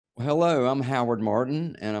Hello, I'm Howard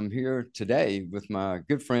Martin, and I'm here today with my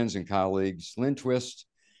good friends and colleagues, Lynne Twist,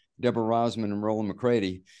 Deborah Rosman, and Roland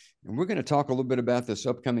McCready. And we're going to talk a little bit about this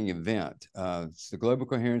upcoming event. It's the Global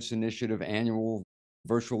Coherence Initiative annual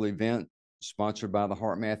virtual event sponsored by the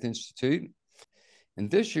HeartMath Institute.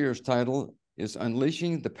 And this year's title is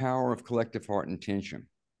Unleashing the Power of Collective Heart Intention.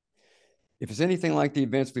 If it's anything like the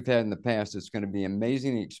events we've had in the past, it's going to be an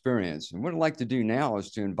amazing experience. And what I'd like to do now is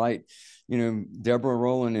to invite, Deborah,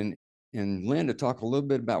 Roland, and Lynne to talk a little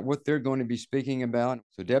bit about what they're going to be speaking about.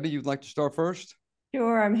 So Debbie, you'd like to start first?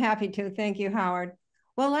 Sure, I'm happy to. Thank you, Howard.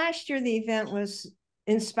 Well, last year the event was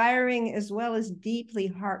inspiring as well as deeply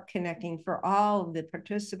heart connecting for all of the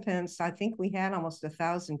participants. I think we had almost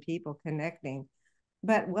 1,000 people connecting.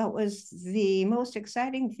 But what was the most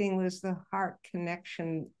exciting thing was the heart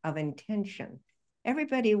connection of intention.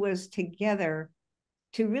 Everybody was together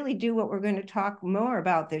to really do what we're going to talk more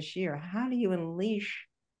about this year. How do you unleash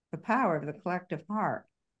the power of the collective heart?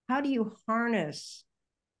 How do you harness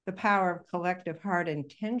the power of collective heart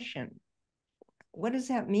intention? What does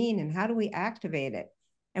that mean, and how do we activate it?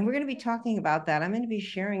 And we're going to be talking about that. I'm going to be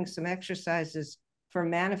sharing some exercises for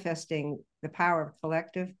manifesting the power of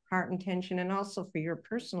collective heart intention, and also for your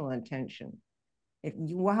personal intention.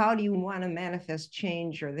 How do you want to manifest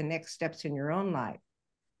change or the next steps in your own life?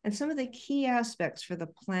 And some of the key aspects for the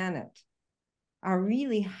planet are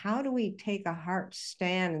really, how do we take a heart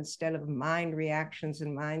stand instead of mind reactions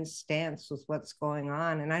and mind stance with what's going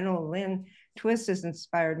on? And I know Lynne Twist has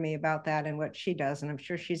inspired me about that and what she does, and I'm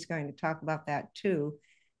sure she's going to talk about that too.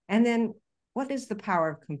 And then, what is the power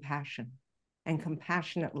of compassion and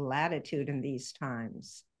compassionate latitude in these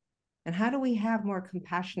times? And how do we have more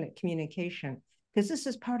compassionate communication? Because this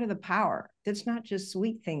is part of the power. It's not just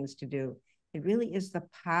sweet things to do. It really is the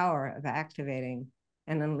power of activating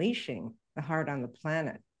and unleashing the heart on the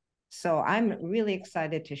planet. So I'm really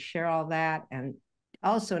excited to share all that, and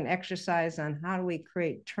also an exercise on how do we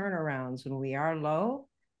create turnarounds when we are low.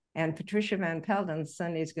 And Patricia Van Pelt on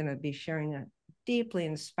Sunday is going to be sharing a deeply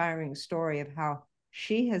inspiring story of how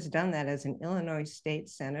she has done that as an Illinois state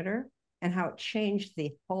senator, and how it changed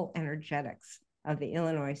the whole energetics of the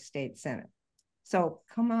Illinois State Senate. So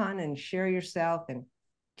come on and share yourself and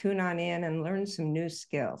tune on in and learn some new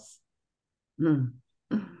skills. How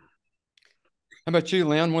about you,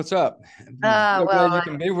 Lynne? What's up? Well, glad you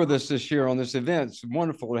can be with us this year on this event. It's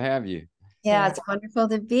wonderful to have you. Yeah, it's wonderful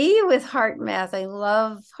to be with HeartMath. I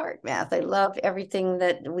love HeartMath. I love everything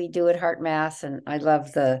that we do at HeartMath, and I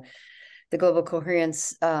love the global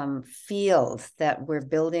coherence field that we're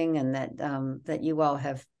building, and that you all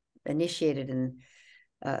have initiated and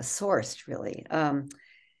sourced, really. And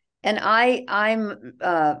I'm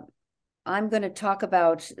going to talk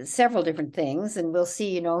about several different things, and we'll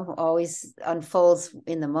see, always unfolds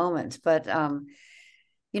in the moment. But,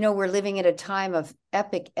 we're living at a time of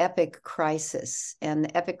epic crisis, and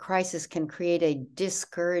the epic crisis can create a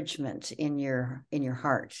discouragement in your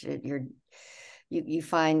heart. You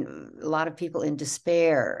find a lot of people in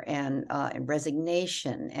despair and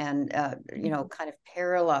resignation, and, kind of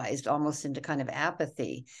paralyzed almost into kind of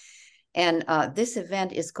apathy. And this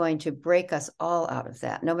event is going to break us all out of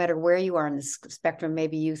that. No matter where you are in the spectrum,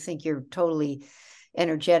 maybe you think you're totally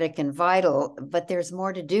energetic and vital, but there's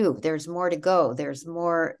more to do. There's more to go. There's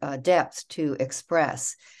more depth to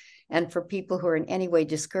express. And for people who are in any way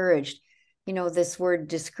discouraged, this word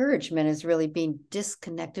discouragement is really being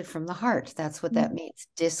disconnected from the heart. That's what that means.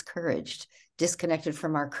 Discouraged, disconnected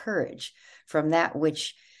from our courage, from that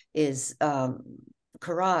which is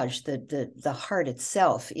courage. The heart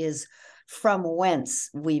itself is from whence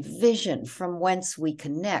we vision, from whence we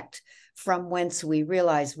connect, from whence we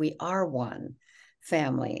realize we are one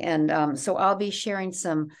family. And so I'll be sharing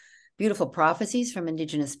some beautiful prophecies from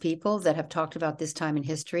Indigenous people that have talked about this time in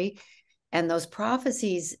history. And those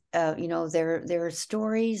prophecies, they're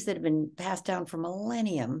stories that have been passed down for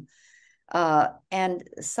millennium. And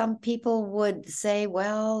some people would say,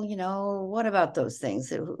 well, what about those things?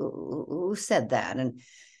 Who said that? And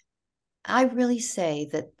I really say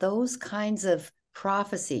that those kinds of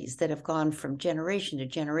prophecies that have gone from generation to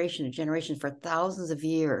generation to generation for thousands of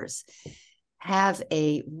years have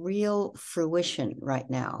a real fruition right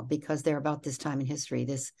now, because they're about this time in history,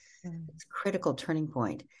 this critical turning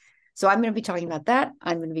point. So I'm going to be talking about that.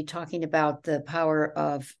 I'm going to be talking about the power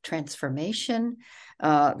of transformation,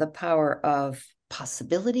 the power of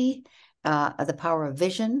possibility, the power of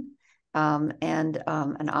vision, and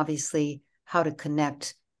obviously how to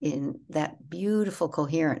connect in that beautiful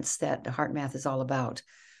coherence that HeartMath is all about,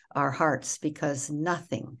 our hearts, because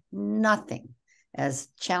nothing, as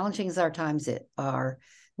challenging as our times are,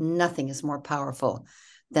 nothing is more powerful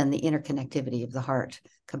than the interconnectivity of the heart,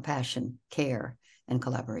 compassion, care, and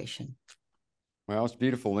collaboration. Well, it's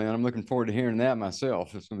beautiful, Lynn. I'm looking forward to hearing that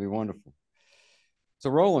myself. It's going to be wonderful. So,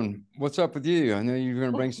 Roland, what's up with you? I know you're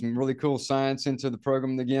going to bring some really cool science into the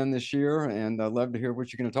program again this year, and I'd love to hear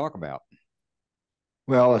what you're going to talk about.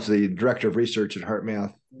 Well, as the director of research at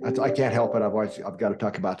HeartMath, I can't help it. I've got to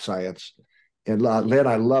talk about science. And Lynn,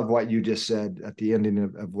 I love what you just said at the ending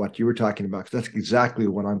of what you were talking about, because that's exactly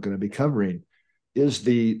what I'm going to be covering, is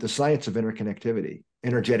the science of interconnectivity,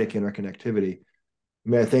 energetic interconnectivity. I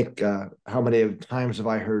mean, I think how many times have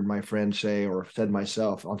I heard my friends say, or said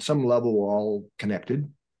myself, on some level, we're all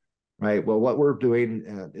connected, right? Well, what we're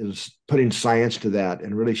doing is putting science to that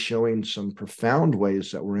and really showing some profound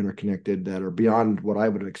ways that we're interconnected that are beyond what I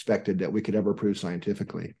would have expected that we could ever prove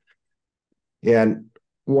scientifically. And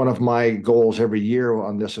one of my goals every year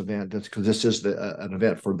on this event, that's because this is an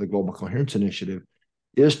event for the Global Coherence Initiative,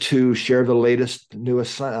 is to share the latest,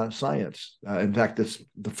 newest science. In fact, it's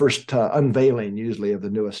the first unveiling usually of the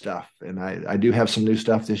newest stuff. And I do have some new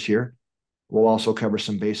stuff this year. We'll also cover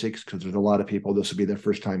some basics because there's a lot of people, this will be their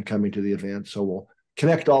first time coming to the event. So we'll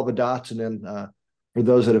connect all the dots, and then for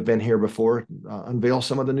those that have been here before, unveil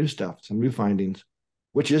some of the new stuff, some new findings,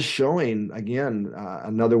 which is showing, again,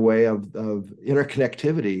 another way of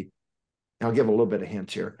interconnectivity. I'll give a little bit of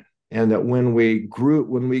hints here. And that when we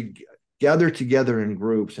gather together in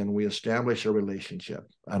groups and we establish a relationship,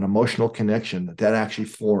 an emotional connection, that actually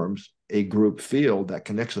forms a group field that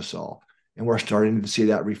connects us all. And we're starting to see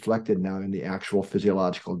that reflected now in the actual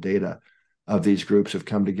physiological data of these groups have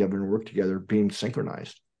come together and work together, being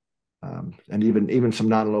synchronized. And even some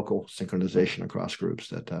non-local synchronization across groups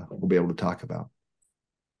that we'll be able to talk about.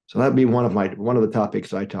 So that'd be one of the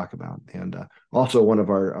topics I talk about. And also one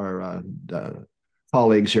of our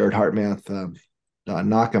colleagues here at HeartMath,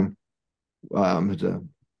 Nakam, who's a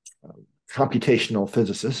computational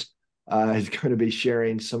physicist, is going to be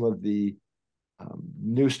sharing some of the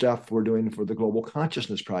new stuff we're doing for the Global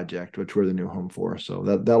Consciousness Project, which we're the new home for. So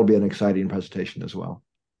that'll be an exciting presentation as well.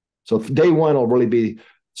 So day one will really be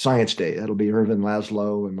Science Day. That'll be Ervin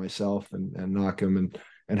Laszlo and myself and Nakam,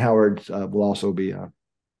 and Howard will also be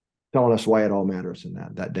telling us why it all matters in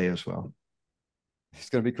that day as well. It's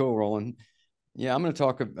going to be cool, Roland. Yeah, I'm going to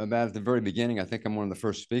talk about at the very beginning. I think I'm one of the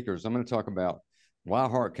first speakers. I'm going to talk about why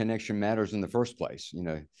heart connection matters in the first place. You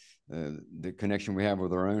know, the connection we have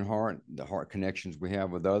with our own heart, the heart connections we have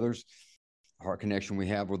with others, heart connection we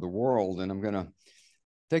have with the world. And I'm going to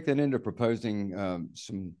take that into proposing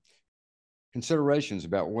some considerations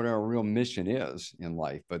about what our real mission is in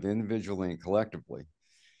life, both individually and collectively.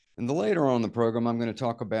 And the later on in the program, I'm going to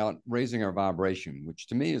talk about raising our vibration, which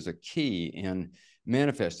to me is a key in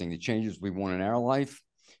manifesting the changes we want in our life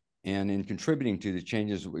and in contributing to the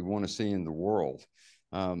changes that we want to see in the world.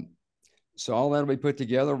 So all that'll be put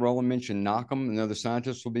together. Roland mentioned Nakam, another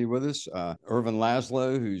scientist, will be with us. Ervin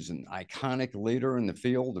Laszlo, who's an iconic leader in the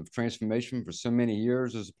field of transformation for so many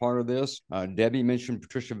years, is a part of this. Debbie mentioned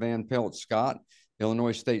Patricia Van Pelt Scott,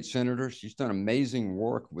 Illinois State Senator. She's done amazing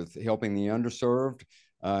work with helping the underserved.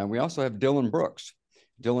 We also have Dylan Brooks.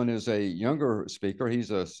 Dylan is a younger speaker.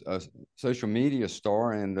 He's a social media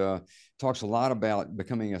star and talks a lot about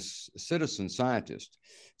becoming a citizen scientist.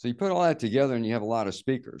 So you put all that together and you have a lot of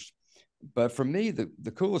speakers. But for me,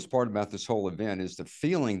 the coolest part about this whole event is the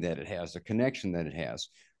feeling that it has, the connection that it has.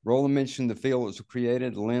 Roland mentioned the field that was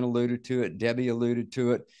created. Lynn alluded to it. Debbie alluded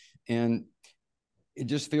to it. And it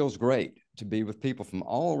just feels great to be with people from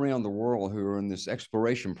all around the world who are in this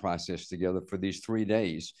exploration process together for these 3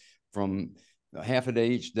 days, from half a day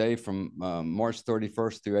each day from March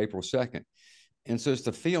 31st through April 2nd. And so it's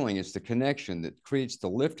the feeling, it's the connection that creates the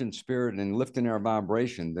lifting spirit and lifting our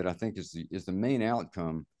vibration that I think is the main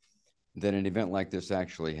outcome that an event like this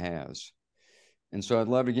actually has. And so I'd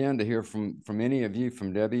love again to hear from any of you,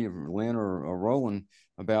 from Debbie, or Lynn, or Roland,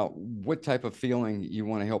 about what type of feeling you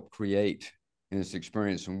want to help create in this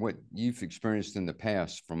experience and what you've experienced in the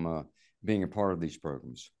past from being a part of these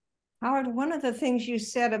programs. Howard, one of the things you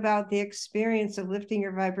said about the experience of lifting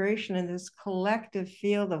your vibration in this collective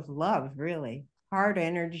field of love, really, heart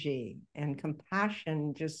energy and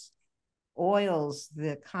compassion just oils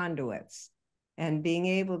the conduits, and being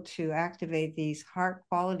able to activate these heart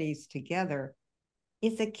qualities together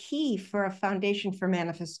is a key for a foundation for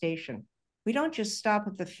manifestation. We don't just stop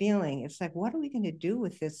at the feeling. It's like, what are we going to do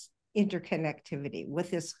with this interconnectivity, with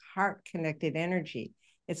this heart-connected energy?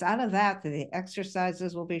 It's out of that the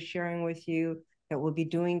exercises we'll be sharing with you, that we'll be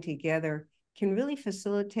doing together, can really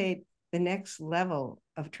facilitate the next level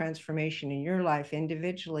of transformation in your life,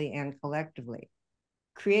 individually and collectively,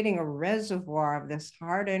 creating a reservoir of this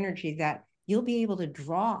heart energy that you'll be able to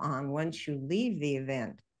draw on once you leave the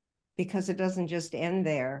event, because it doesn't just end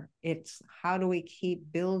there. It's how do we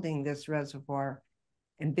keep building this reservoir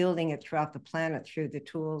and building it throughout the planet through the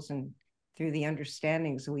tools and through the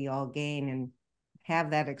understandings we all gain, and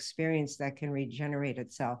have that experience that can regenerate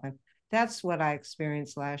itself. And that's what I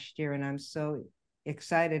experienced last year. And I'm so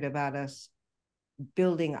excited about us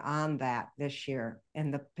building on that this year,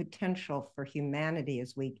 and the potential for humanity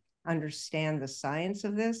as we understand the science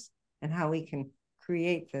of this and how we can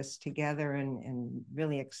create this together and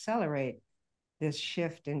really accelerate this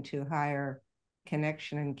shift into higher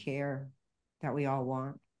connection and care that we all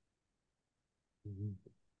want.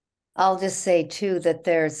 I'll just say too that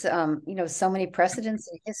there's so many precedents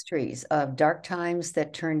in histories of dark times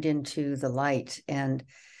that turned into the light, and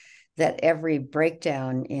that every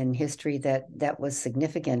breakdown in history that was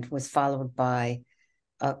significant was followed by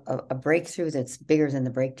a breakthrough that's bigger than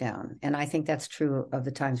the breakdown. And I think that's true of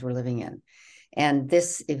the times we're living in. And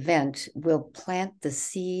this event will plant the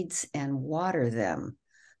seeds and water them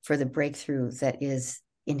for the breakthrough that is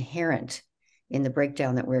inherent in the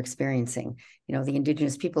breakdown that we're experiencing. You know, the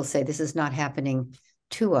indigenous people say this is not happening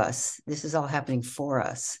to us. This is all happening for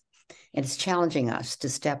us. And it's challenging us to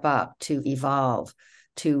step up, to evolve,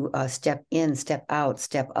 to step in, step out,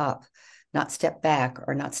 step up, not step back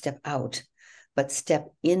or not step out, but step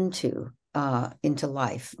into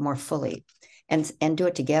life more fully, and do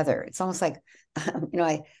it together. It's almost like,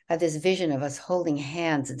 I have this vision of us holding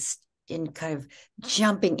hands and kind of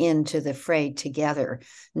jumping into the fray together,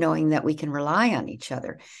 knowing that we can rely on each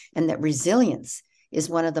other, and that resilience is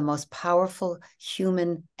one of the most powerful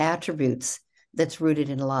human attributes that's rooted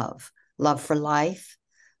in love. Love for life,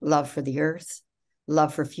 love for the earth,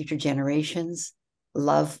 love for future generations,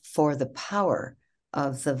 love for the power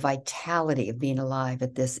of the vitality of being alive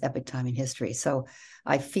at this epic time in history. So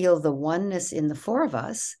I feel the oneness in the four of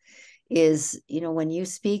us is, when you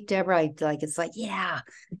speak, Deborah, it's like, yeah.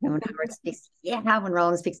 And when Howard speaks, yeah. When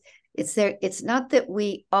Roland speaks, it's there. It's not that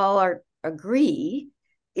we all agree.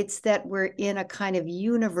 It's that we're in a kind of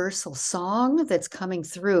universal song that's coming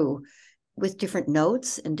through with different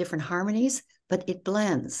notes and different harmonies, but it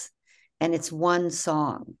blends, and it's one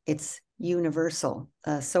song. It's universal.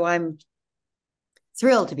 So I'm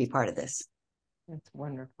thrilled to be part of this. That's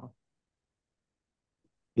wonderful.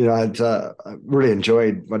 I really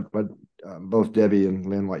enjoyed what both Debbie and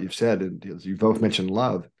Lynn, what you've said, and you both mentioned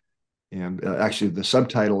love. And actually, the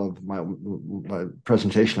subtitle of my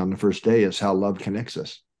presentation on the first day is "How Love Connects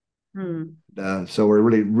Us." So we're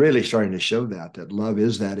really starting to show that love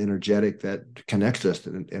is that energetic that connects us.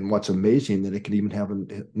 And what's amazing, that it can even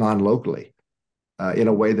happen non-locally, in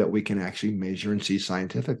a way that we can actually measure and see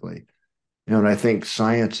scientifically. And I think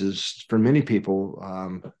science is, for many people,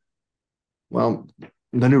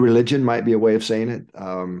 the new religion might be a way of saying it,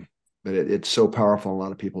 but it's so powerful in a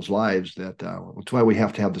lot of people's lives that that's why we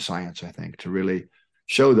have to have the science, I think, to really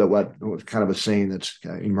show that what kind of a saying that's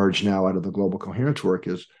emerged now out of the global coherence work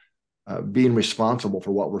is being responsible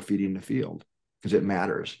for what we're feeding the field, because it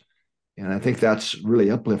matters. And I think that's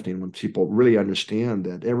really uplifting when people really understand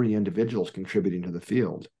that every individual is contributing to the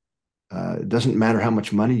field. It doesn't matter how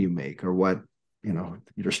much money you make or what,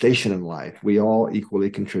 your station in life. We all equally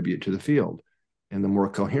contribute to the field. And the more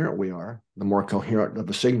coherent we are, the more coherent of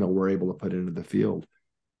a signal we're able to put into the field.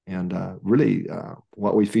 And really,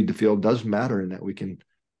 what we feed the field does matter, in that we can,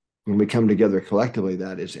 when we come together collectively,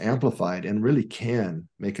 that is amplified and really can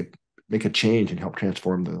make a change and help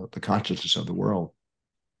transform the consciousness of the world.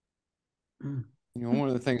 One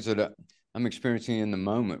of the things that I'm experiencing in the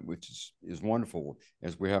moment, which is wonderful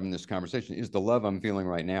as we're having this conversation, is the love I'm feeling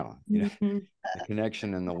right now. The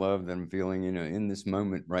connection and the love that I'm feeling, in this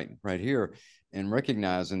moment right here, and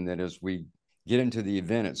recognizing that as we get into the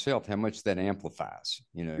event itself, how much that amplifies,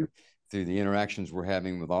 through the interactions we're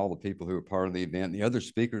having with all the people who are part of the event, the other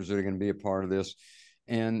speakers that are going to be a part of this.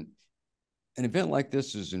 And an event like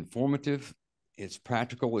this is informative. It's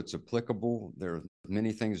practical. It's applicable. There are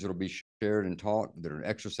many things that will be shared and taught. There are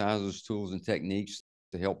exercises, tools, and techniques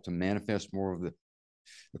to help to manifest more of the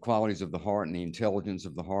qualities of the heart and the intelligence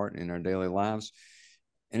of the heart in our daily lives.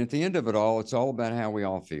 And at the end of it all, it's all about how we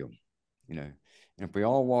all feel, And if we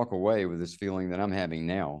all walk away with this feeling that I'm having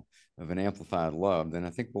now of an amplified love, then I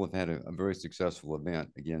think we'll have had a very successful event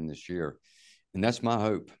again this year. And that's my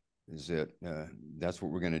hope, is that that's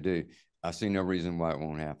what we're going to do. I see no reason why it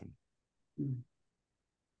won't happen.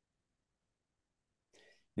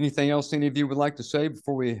 Anything else any of you would like to say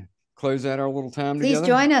before we close out our little time together?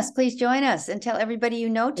 Please join us and tell everybody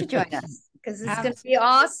to join us, because it's going to be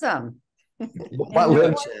awesome. What the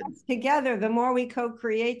Lynne more said. us together, the more we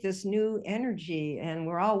co-create this new energy, and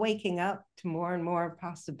we're all waking up to more and more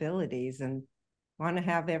possibilities, and want to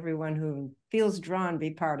have everyone who feels drawn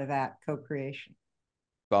be part of that co-creation.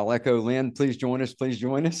 I'll echo Lynne. Please join us. Please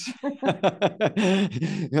join us.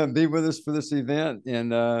 Be with us for this event,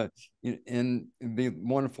 and it'd be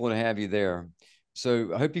wonderful to have you there.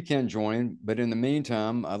 So I hope you can join. But in the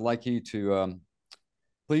meantime, I'd like you to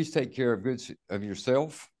please take care of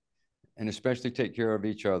yourself, and especially take care of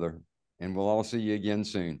each other. And we'll all see you again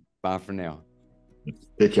soon. Bye for now.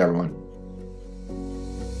 Take care, everyone.